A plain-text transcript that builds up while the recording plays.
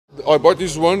I bought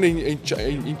this one in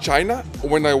China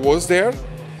when I was there.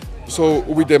 So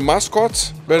with the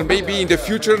mascots, but maybe in the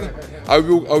future I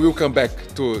will come back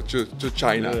to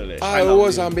China. Really? I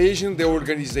was amazing, the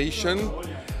organization,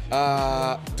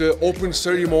 the open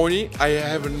ceremony. I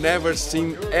have never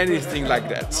seen anything like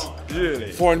that.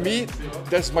 Really? For me,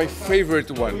 that's my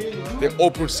favorite one, the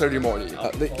open ceremony.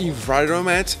 The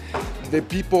environment, the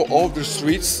people of the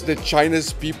streets, the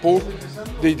Chinese people,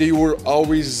 they were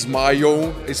always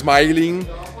smiling.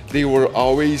 They were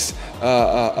always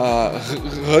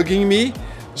hugging me.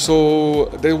 So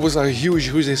that was a huge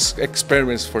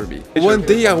experience for me. One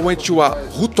day I went to a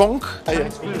hutong.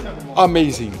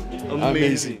 Amazing.